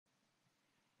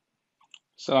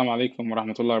السلام عليكم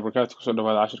ورحمة الله وبركاته kusoo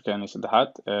dhawaada cashirkeeni saddexaad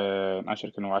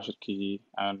cashirkan waa cashirkii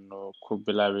aanu ku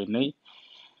bilaabeynay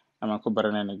ama ku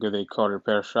baranaynay Godey Core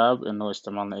Repair Shop inagoo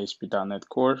isticmaalna ASP.NET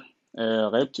Core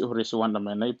qaybtii u horreysay waan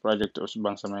dhameynay project cusub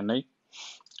baan sameynay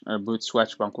boot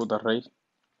swatch baan ku daray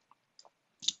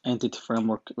entity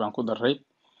framework baan ku daray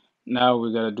now we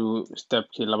gotta do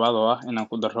stepkii labaad oo ah inaan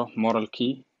ku daro moral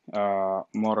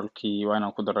key waa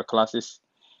inaan ku daro classes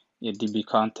iyo db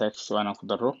context waa inaan ku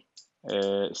daro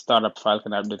startup file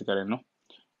kan update garayno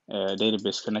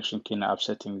database connection kiina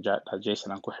upsetting json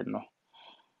aan ku xidhno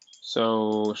so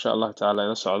insha Allah taala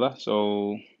ila socda so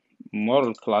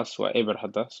model class waa ever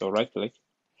hadda so right click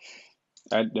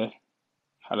add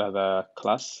hada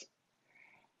class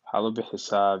waxaad u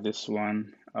bixisaa this one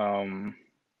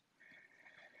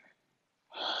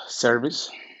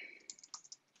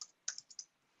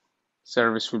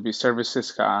service will be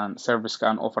service ka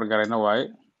aan offer garayno waaye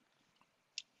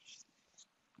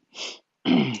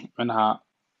manaha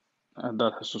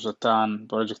haddaad xusuusataan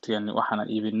projectkeeni waxaan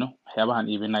iibino waxyaabahan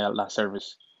iibina ayaa la dhahaa service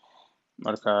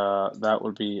marka that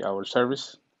will be our service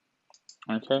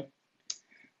okay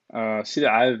sida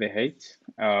caadada ahayd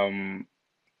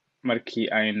markii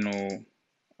aynu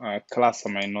class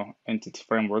samayno entity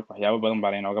framework waxyaabo badan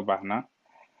baa laynooga baahnaa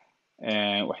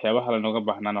waxyaabaha laynooga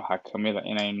baahnaan waxaa kamid a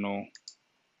inaynu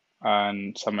aan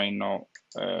samayno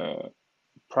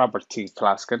property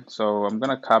class kan so I'm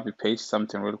gonna copy paste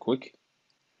something real quick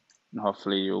and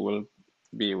hopefully you will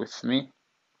be with me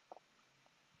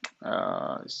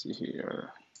let's see here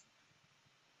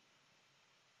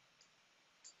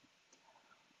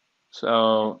so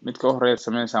midka u horeeya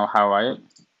sameynaysan waxaa waaye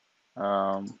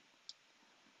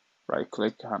right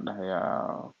click waxaan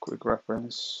dhahayaa quick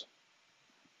reference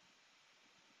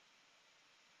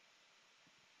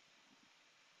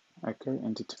okay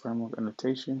entity framework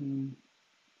annotation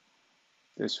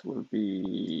this will be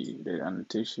the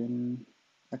annotation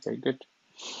okay good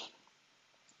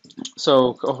so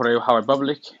ka horeeya waxaa waaye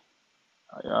public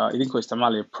idinkoo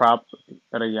isticmaalaya prop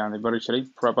erayaan bari jiray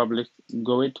public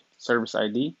Godey service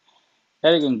id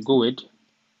eraygan Godey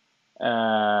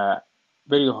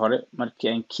berigi hore markii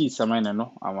aan key samaynayno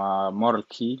ama model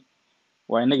key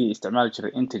waa inagii isticmaali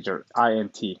jiray integer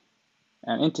int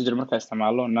integer markaa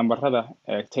isticmaalo nambarada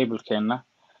tablekeena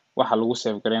waxa lagu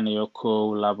save gareynayo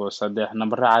 1 2 3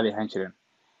 nambara caadi ahaan jireen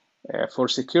for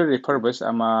security purpose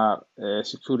ama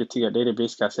security-ga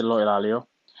database-kaasi loo ilaaliyo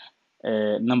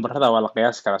nambarada waa la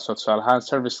qiyaasi karaa so tusaale ahaan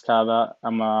service-kaada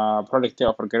ama product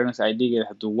offer garanaysa ID-geeda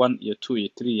hadduu 1 iyo 2 iyo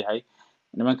 3 yahay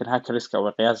nimankan hackerska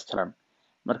way qiyaasi karaan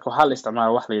marka waxaa la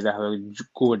isticmaalaa wax la yidhaahdo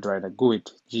Godey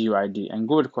GUID and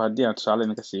Godey-ku haddii aan tusaale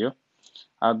idinka siiyo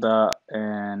hadda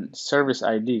service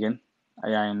ID-gan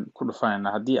ayaan ku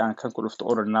dhufanaynaa haddii aan kan ku dhufto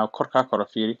order now korkaa koro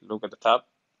fiiri look at the top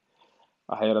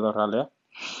waxa yarado raaliya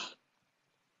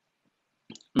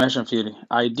meeshan fiiri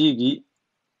ID-gii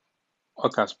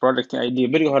okaas product ID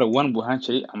berigi hore 1 buu ahaan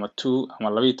jiray ama 2 ama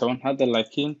 12 hadda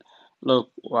laakiin look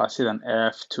waa sidan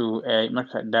F2A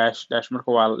marka dash marka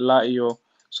waa ilaa iyo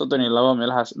 32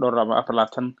 meelahaas dhowr ama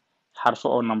 24 xarfo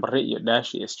oo number iyo dash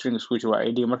iyo string isku jira waa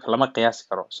ID marka lama qiyaasi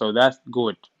karo so that's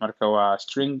good marka waa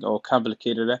string oo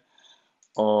complicated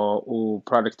oo uu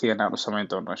product-gan aan u samayn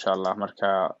doono insha Allah marka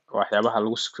waxyaabaha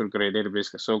lagu secure gareeyo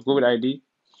database-ka so Godey ID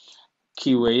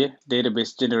key weeye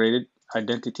database generated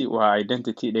identity waa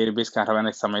identity database-kan raba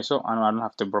inay samayso I don't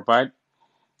have to provide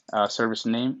service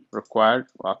name required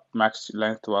waa max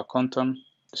length waa content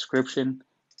description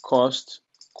cost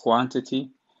quantity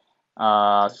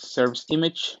service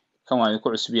image kan waa ku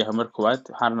cusub yahay marka koowaad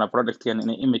waxaan rabnaa product-gan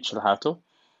inay image lahaato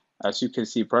as you can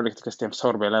see product custom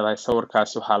sawir bay leedahay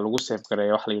sawirkaas waxaa lagu save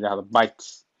gareeya wax la yidhaahdo bytes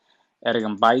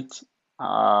eraygan byte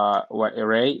waa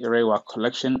array waa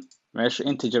collection meesha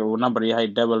integer uu number yahay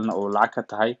double-na uu lacag ka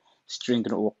tahay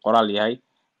string-na uu qoraal yahay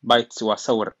bytes waa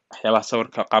sawir waxyaabaha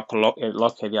sawirka qaabka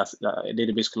loo keydiyaa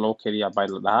database-ka loogu keydiyaa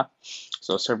byte la dhahaa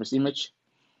so service image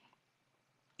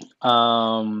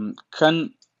kan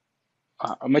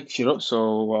ma jiro so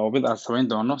waa mid aan samayn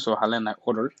doono so waxaan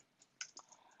leenahay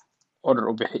order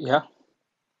u bixiya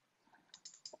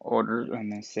order and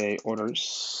then say orders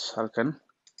halkan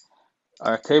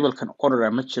table-kan order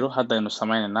ma jiro haddaynu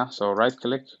sameynaynaa so right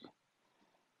click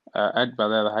add baa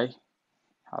leedahay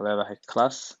waxaa leedahay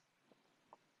class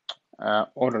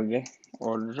order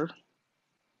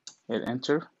hit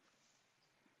enter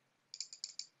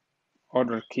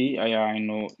order key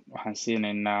ayaanu waxaan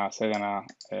siinaynaa isagana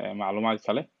macluumaad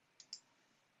kale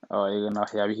oo iyagana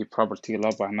waxyaabihii property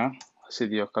loo baahnaa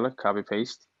sidoo kale copy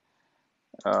paste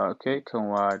okay kan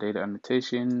waa data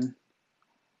annotation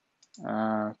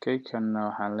okay kan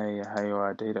waxaan leeyahay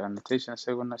waa data annotation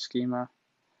isaguna schema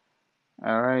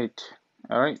all right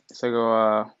isaga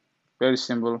waa very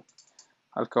simple.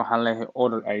 halkan waxaan leeyahay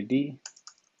order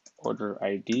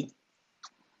id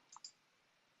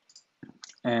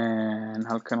and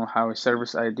halkan waxaa way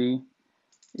service id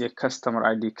iyo customer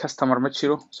id. Customer ma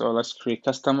jiro, so let's create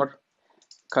customer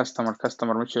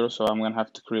ma jiro, so I'm gonna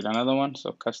have to create another one.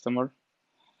 So customer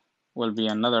will be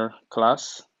another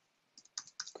class,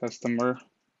 customer.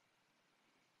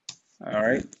 All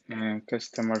right, and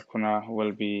customer kuna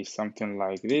will be something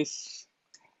like this.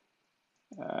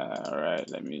 All right,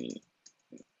 let me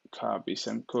copy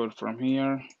some code from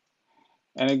here.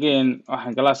 And again,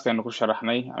 waxaan galaaskaynu ku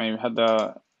sharaxnay. I mean,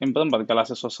 hadda in badan baad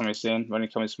galaasya soo samayseen when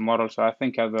it comes to model, so I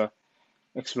think the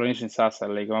explanation saasa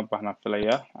laygama baahna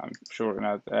filaya. I'm sure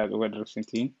inaad aad uga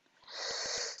dharagsantihiin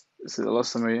sida loo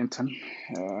sameeyo intan.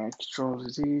 Control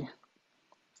Z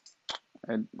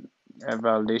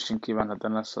validation kii baan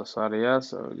haddana soo saaraya,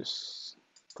 so just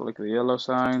click the yellow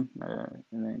sign and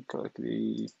then click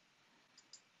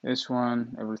this one.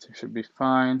 Everything should be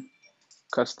fine.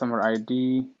 Customer ID,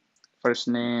 first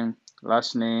name,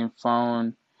 last name,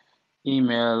 phone,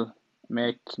 email,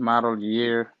 make, model,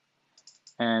 year,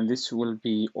 and this will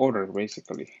be order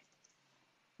basically,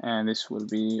 and this will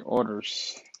be orders.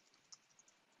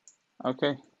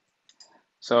 Okay,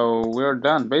 so we're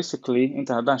done basically.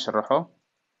 inta haddaan sharaxo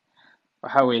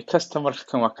waxa weeye customer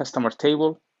kan waa customer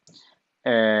table,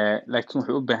 laakiin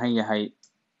wuxuu u baahan yahay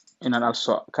inaan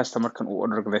also customer kan uu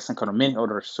order galaysan karo many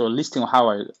orders. So listing waxa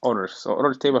waaye orders. So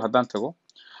order table haddaan tago,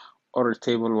 order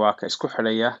table waa ka isku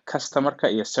xidhaya customerka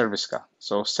iyo serviceka.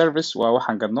 So service waa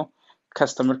waxaan gadno,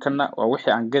 customerkana waa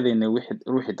wixii aan gadaynay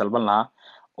ruuxii dalban lahaa.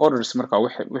 Orders marka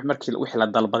wixii la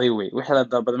dalbaday wey. Wixii la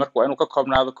dalbaday marka waa inuu ka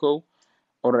koobnaado kow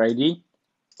order ID,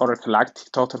 orderka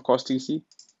lacagti total costigiisii,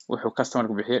 wuxuu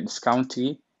customerka bixiyo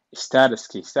discountigii,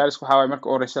 statuskii. Statusku waxa waaye marka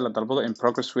ordersa la dalbado in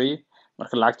progress weeye,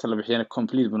 marka lacagta la bixiyana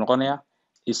complete buu noqonayaa.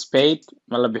 Is paid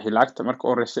ma la bixi lacagta, marka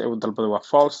ordersa uu dalbado waa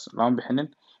false, lama bixinin.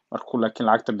 markuu laakiin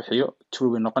lacagta bixiyo true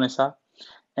bay noqonaysaa.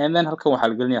 And then halkan waxaa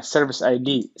la gelinayaa service ID,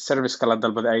 serviceka la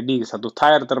dalbaday ID-giis. hadduu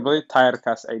tire dalbaday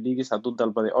tirekaas ID-giis, hadduu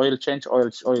dalbaday oil change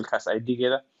oilkaas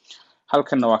ID-geeda.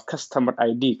 halkanna waa customer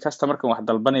ID, customerkan wax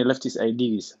dalbanaya laftiis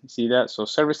ID-giisa. sida so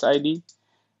service ID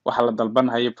waxa la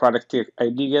dalbanayo product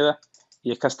ID-geeda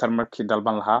iyo customerkii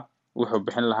dalban lahaa, wuxuu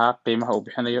bixin lahaa, qiimaha uu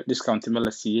bixinayo, discount ma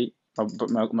la siiyey,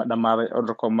 ma dhamaaday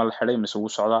orderko, ma la xidhay mise wuu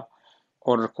socdaa.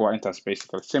 orderku waa intaas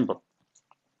basically simple.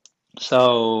 So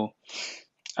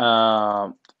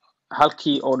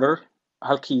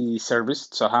halkii service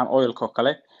so ahaan oilka oo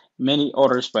kale many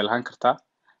orders bay lahaan kartaa,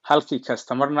 halkii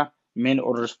customerna many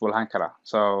orders buu lahaan karaa.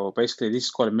 So basically this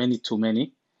is called many to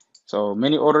many. So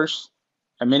many orders,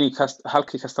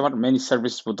 halkii customer many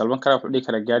services buu dalban karaa. wuxuu dhihi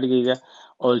karaa gaadhigayga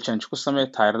oil change ku samee,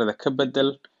 taayirada ka bedel,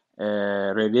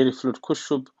 radiator fluid ku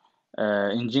shub,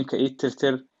 engineka ii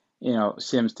tirtir,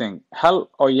 same thing. hal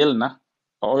oilna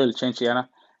oo oil change yana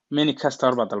many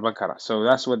customer baa dalban kara. So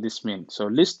that's what this means. So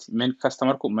list many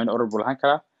customerku many order buu lahaan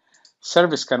karaa.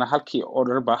 Servicekana halkii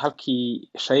order ba halkii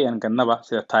shay aan gadnaba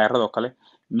sida taayirada oo kale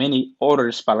many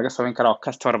orders baa laga samayn karaa oo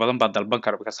customer badan baa dalban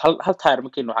kara, because hal taayir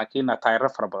markaynu waxaan keenaa taayiro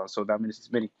fara badan, so that means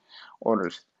it's many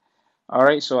orders. All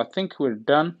right, so I think we're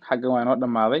done. xaggan waa inoo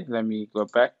dhamaaday. Let me go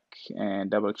back and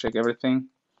double check everything.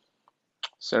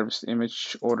 Service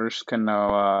image orders can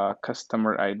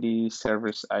customer ID,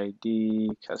 service ID,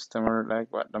 customer like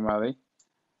what dhamaaday.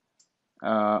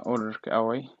 Order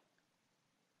away.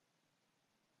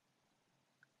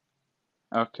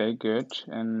 Okay, good.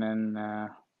 And then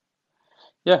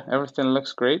yeah, everything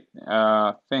looks great.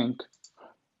 Think.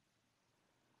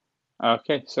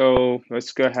 Okay, so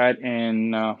let's go ahead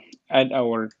and add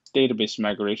our database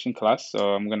migration class. So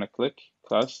I'm gonna click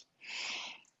class.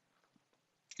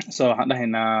 So waxaan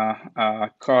dhahaynaa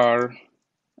car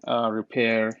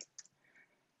repair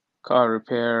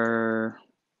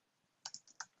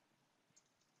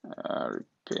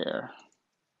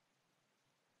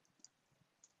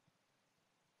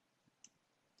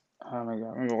oh my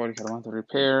god, maybe qori kara maanta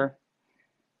repair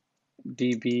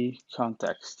db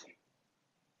context.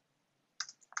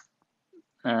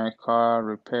 Car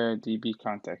repair db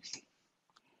context.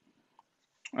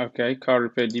 Okay, car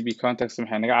repair db context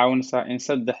maxay naga caawinaysaa in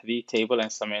saddexdii table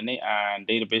aan sameynay aan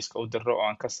databaseka u diro oo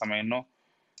aan ka sameyno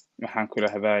maxaan ku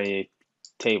idhahdaye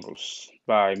tables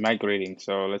by migrating.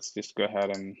 So let's just go ahead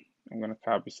and I'm gonna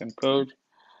copy some code.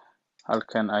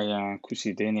 halkan ayaan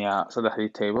kusii daynayaa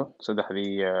saddexdii table,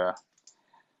 saddexdii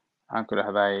maxaan ku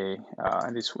idhahdaye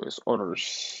this was orders.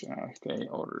 Okay,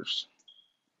 orders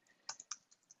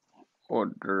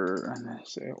and then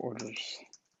say orders.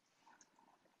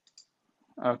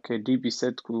 Okay, db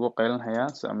set kugu qaylinhayaa,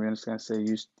 so I'm just gonna say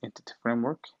use entity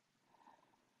framework.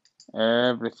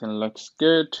 everything looks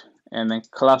good. And then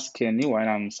class keeni waa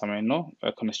inaan sameyno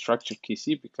constructor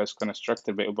kiisi because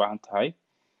constructor bay u baahan tahay.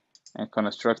 And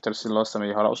constructor si loo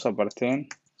sameeyo hore usoo barteen.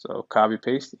 So copy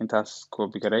paste intaas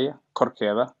copy gareeya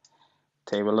korkeeda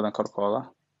tableadan korkooda.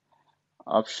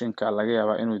 Optionka laga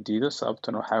yaabaa inuu diido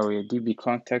sababtuna waxaa weeye db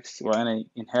context waa inay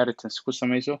inheritance ku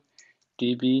sameyso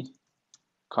db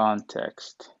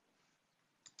context.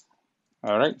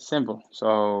 All right, simple. So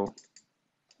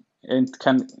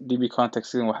kan db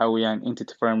context waxaa weeyaan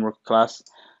entity framework class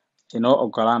inoo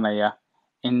ogolaanaya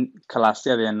in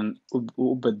classyadeenan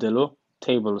u bedelo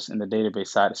tables in the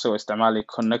database side. So isticmaali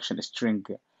connection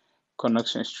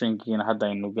stringina hadda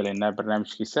aynu galaynaa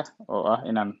barnaamijkiisa oo ah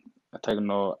inaan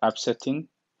tagno app setting.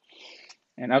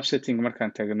 And app setting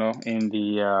markaan tagno in the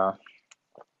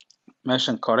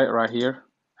meeshan kore right here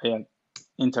ayaad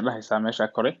inta dhahaysaa meesha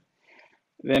kore.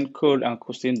 Then code aan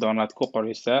ku siin doonaad ku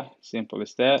qoraysaa. Simple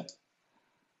as that.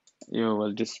 You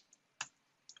will just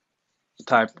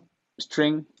type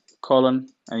string colon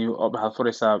and you waxaad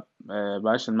furaysaa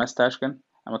bahashan mustache-kan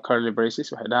ama curly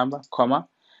braces waxay dhahanba comma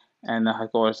and waxaad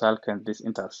ku qoraysaa halkan this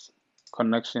intaas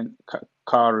connection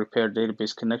car repair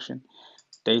database connection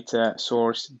data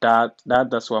source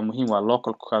dataas waa muhiim waa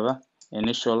local kada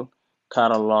initial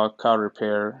catalog car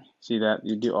repair see that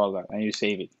you do all that and you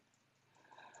save it.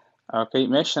 Okay,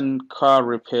 meeshan car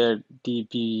repair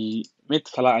db mid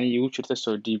kale ani igu jirta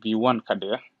so db1 ka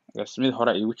dhiga mid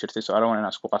hore igu jirtay so I don't want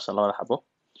inaan isku qaso labada xabo.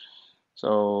 So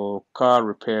car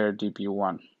repair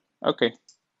db1. Okay,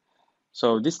 so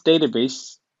this database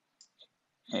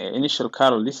initial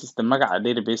carol this is the magaca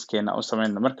database keena u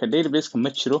sameyno marka database-ka ma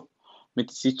jiro mid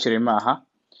sii jiray ma aha.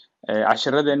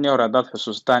 Casharadeenii hore haddaad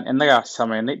xusuustaan innagaa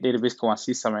sameynay database-ka waan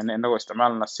sii sameynay innagoo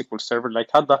isticmaalna SQL server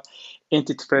like hadda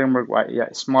entity framework waa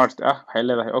smart ah waxay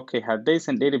leedahay okay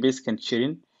haddaysan database-kan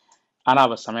jirin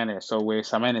anaaba sameynaya so way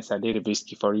sameynaysaa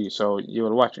database-kii for you so you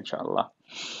will watch inshallah.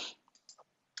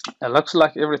 It looks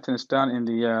like everything is done in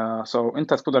the so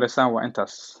intaad ku daraysaan waa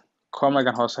intaas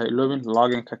comagan hoose ha iloobin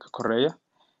loginka ka koreeya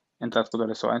intaad ku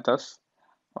darayso waa intaas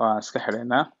waan iska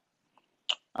xidhaynaa.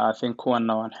 I think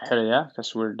kuwanna waan xidhayaa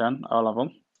because we're done all of them.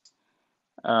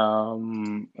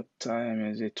 What time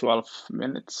is it? 12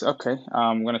 minutes. Okay,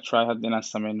 I'm gonna try hadda inaan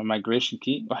sameyno migration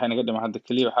key waxay naga dhima hadda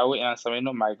keliya waxaa weeye inaan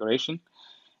sameyno migration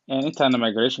and intaana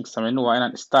migration ka sameyno waa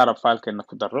inaan startup file-keena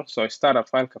ku darro. So startup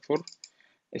file-ka fur.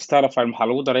 Startup file maxaa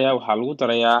lagu darayaa waxaa lagu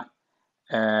darayaa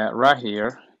right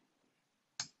here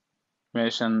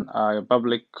meeshan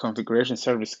public configuration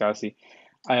service-kaasi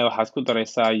ayaa waxaad ku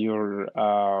daraysaa your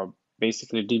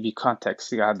basically db context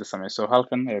siga hadda samey. So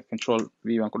halkan control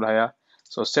v baan ku dhahayaa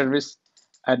so service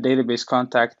at database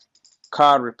contact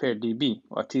car repair db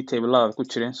waa tii tablelada ku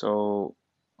jireen so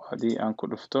haddii aan ku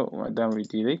dhufto maadaama way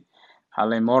diiday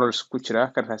halay models ku jira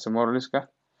ka raadsa modelska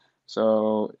so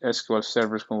SQL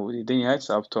server-kan wuu diidan yahay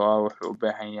sababtoo ah wuxuu u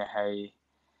baahan yahay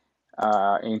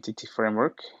entity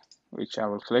framework which I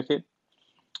will click it.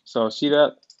 So see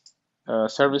that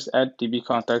service at db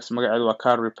context magaceedu waa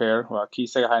car repair waa kii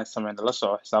isaga ahaa in sameyna la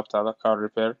soco xisaabtaada car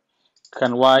repair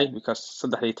kan why because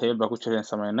saddexdii table baa ku jireen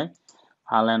sameynay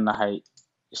waxaan leenahay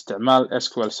isticmaal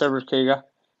SQL server-kayga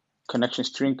connection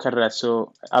string ka raadso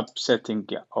app setting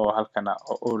oo halkana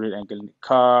oo read and gelin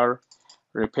car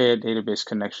repair database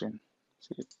connection.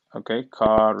 Okay,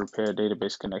 car repair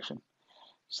database connection.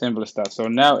 Simple as that. So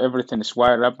now everything is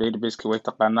wired up. Database way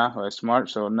taqaanaa waa smart.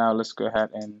 So now let's go ahead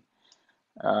and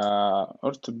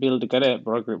or to build gare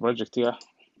project here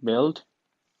build.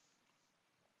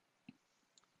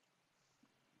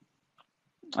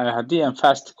 Haddii aan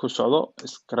fast ku socdo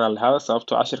iskara lahada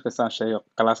sababtoo cashirka saan sheegay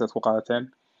classes ku qaadateen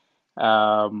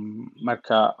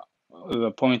marka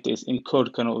the point is in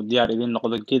code-kan uu diyaar idin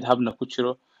noqdo GitHub-na ku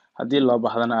jiro haddii loo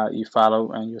baahdana you follow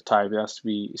and you type as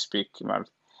we speak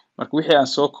marka wixii aan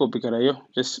soo copy gareeyo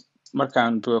just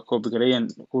markaan copy gareeyan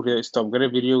ku stop gare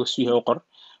video si u qor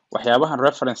waxyaabahan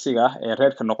reference-iga ah ee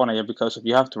reerka noqonaya because if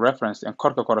you have to reference and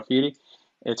korka kora fiiri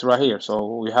it's right here so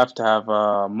you have to have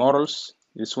models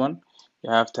this one you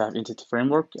have to have entity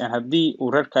framework and haddii uu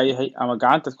reerka yahay ama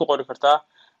gacantaad ku qori kartaa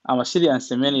ama sidii aan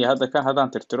sameynaya hadda kan haddaan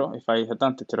tirtiro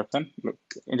haddaan tirtiro kan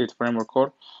entity framework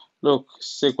core look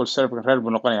SQL server reer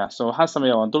buu noqonayaa so waxaan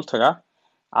sameeyaa waan dul tagaa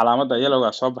calaamadda yellow-ga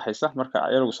soo baxaysa marka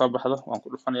yellow soo baxdo waan ku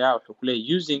dhufanayaa wuxuu ku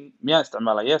leeyahay using miyaan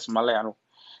isticmaalaa yes ma leeyahay anigu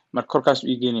marka korkaas uu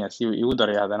ii geenayaa si uu iigu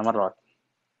daraya haddana mar labaad.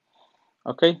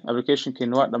 Okay,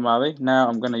 application-keeni waa dhamaaday. Now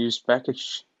I'm gonna use package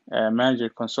manager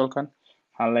console-kan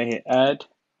waxaan leeyahay add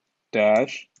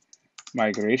dash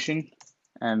migration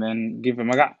and then give a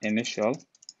magac initial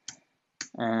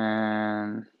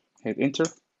and hit enter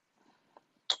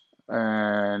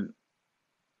and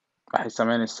waxay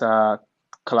sameynaysaa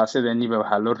classyadeniba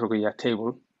waxaa loo rogayaa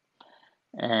table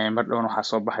mar dhowna waxaa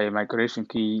soo baxaya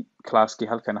migrationkii classkii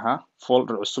halkan ahaa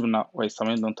folder cusubna way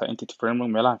samayn doontaa entity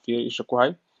framework meelaha fiir isha ku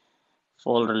hay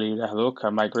folder la yiraahdo ka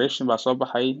migration baa soo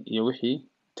baxay iyo wixii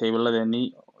tableladeenii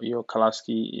iyo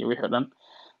classkii iyo wixii dhan.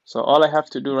 So all I have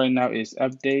to do right now is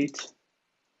update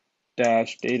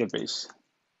dash database.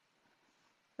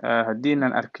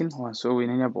 Haddiinan arkin waan soo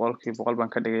weynaynaa boqol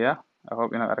baan ka dhigayaa. I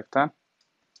hope inaad aragtaan.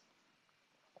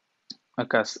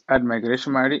 Markaas add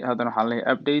migration ma idhi haddana waxaan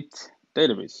leeyahay update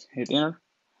database. Hit enter.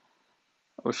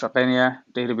 Uu shaqeynayaa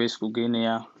database ku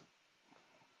geynayaa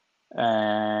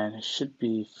and it should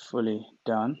be fully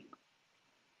done.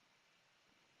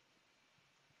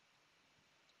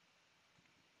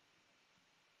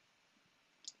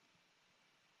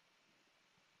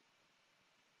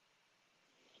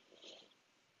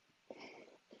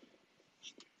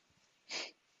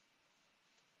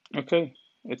 Okay,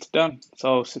 it's done.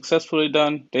 So successfully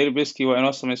done. Database-kii waa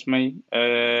inoo samaysmay.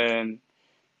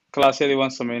 Class-yadii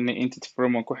waan samaynay. Entity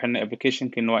framework ku xidhnay.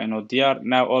 Application-kiina waa inoo diyaar.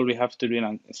 Now all we have to do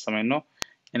inaan samayno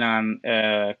inaan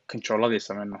control-ladii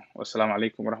samayno. Wassalaamu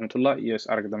calaykum waraxmatullah iyo is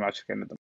arag dambe cashirkeena dambe.